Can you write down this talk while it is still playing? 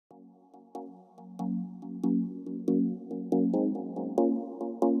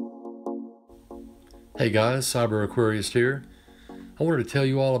Hey guys, Cyber Aquarist here. I wanted to tell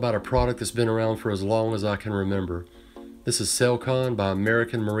you all about a product that's been around for as long as I can remember. This is Selcon by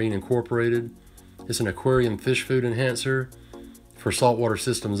American Marine Incorporated. It's an aquarium fish food enhancer for saltwater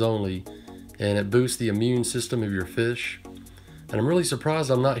systems only, and it boosts the immune system of your fish. And I'm really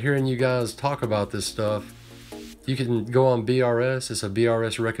surprised I'm not hearing you guys talk about this stuff. You can go on BRS, it's a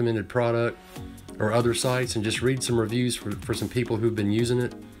BRS recommended product, or other sites, and just read some reviews for some people who've been using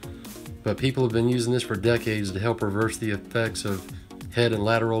it. But people have been using this for decades to help reverse the effects of head and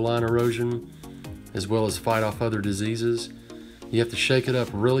lateral line erosion, as well as fight off other diseases. You have to shake it up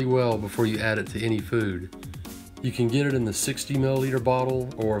really well before you add it to any food. You can get it in the 60 milliliter bottle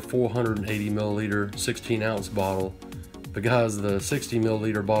or a 480 milliliter 16 ounce bottle. But guys, the 60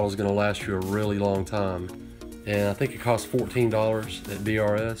 milliliter bottle is going to last you a really long time. And I think it costs $14 at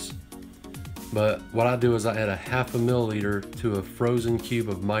BRS. But what I do is I add a half a milliliter to a frozen cube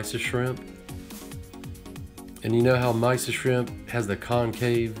of mysis shrimp. And you know how mysis shrimp has the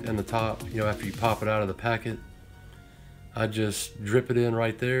concave in the top, after you pop it out of the packet? I just drip it in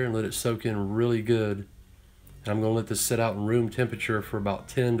right there and let it soak in really good. And I'm going to let this sit out in room temperature for about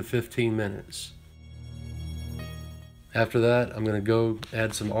 10 to 15 minutes. After that, I'm going to go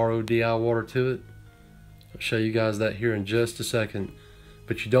add some RODI water to it. I'll show you guys that here in just a second.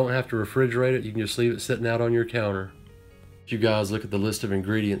 But you don't have to refrigerate it, you can just leave it sitting out on your counter. You guys look at the list of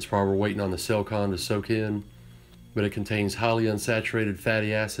ingredients while we're waiting on the Selcon to soak in. But it contains highly unsaturated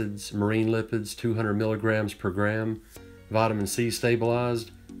fatty acids, marine lipids, 200 milligrams per gram, vitamin C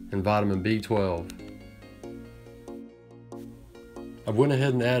stabilized, and vitamin B12. I went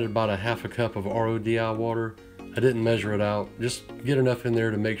ahead and added about a half a cup of RODI water. I didn't measure it out, just get enough in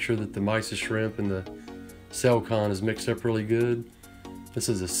there to make sure that the mysis shrimp and the Selcon is mixed up really good. This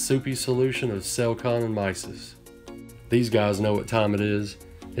is a soupy solution of Selcon and mysis. These guys know what time it is.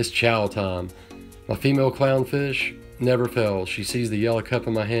 It's chow time. My female clownfish never fails. She sees the yellow cup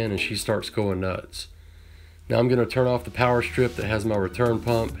in my hand and she starts going nuts. Now I'm going to turn off the power strip that has my return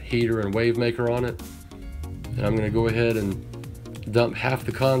pump, heater, and wave maker on it. And I'm going to go ahead and dump half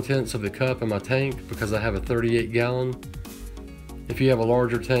the contents of the cup in my tank because I have a 38 gallon. If you have a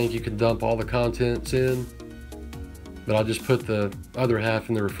larger tank, you can dump all the contents in. But I'll just put the other half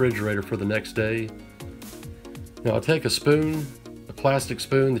in the refrigerator for the next day. Now I'll take a spoon, a plastic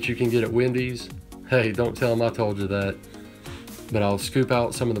spoon that you can get at Wendy's. Hey, don't tell them I told you that. But I'll scoop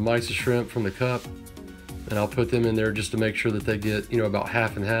out some of the mysis shrimp from the cup and I'll put them in there just to make sure that they get, about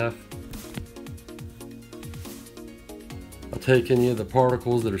half and half. I'll take any of the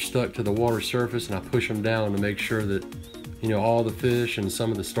particles that are stuck to the water surface and I push them down to make sure that, all the fish and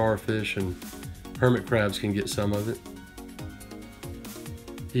some of the starfish and hermit crabs can get some of it.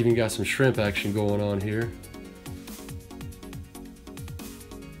 Even got some shrimp action going on here.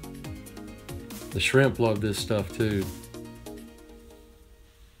 The shrimp love this stuff too.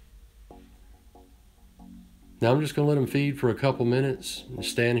 Now I'm just going to let them feed for a couple minutes.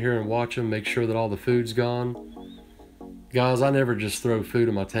 Stand here and watch them, make sure that all the food's gone. Guys, I never just throw food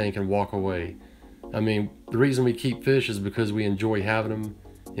in my tank and walk away. The reason we keep fish is because we enjoy having them.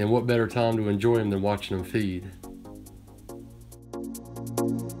 And what better time to enjoy them than watching them feed?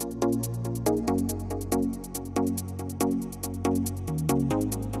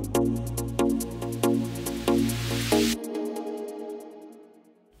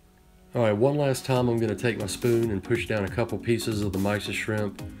 Alright, one last time I'm going to take my spoon and push down a couple pieces of the mysis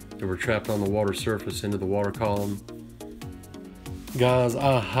shrimp that were trapped on the water surface into the water column. Guys,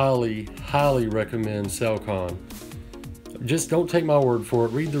 I highly recommend Selcon. Just don't take my word for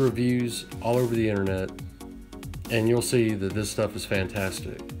it. Read the reviews all over the internet and you'll see that this stuff is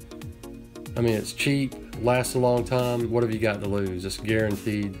fantastic. It's cheap, lasts a long time. What have you got to lose? It's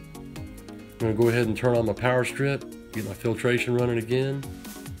guaranteed. I'm going to go ahead and turn on my power strip, get my filtration running again.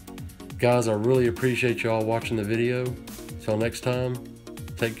 Guys, I really appreciate y'all watching the video. Till next time,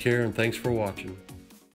 take care and thanks for watching.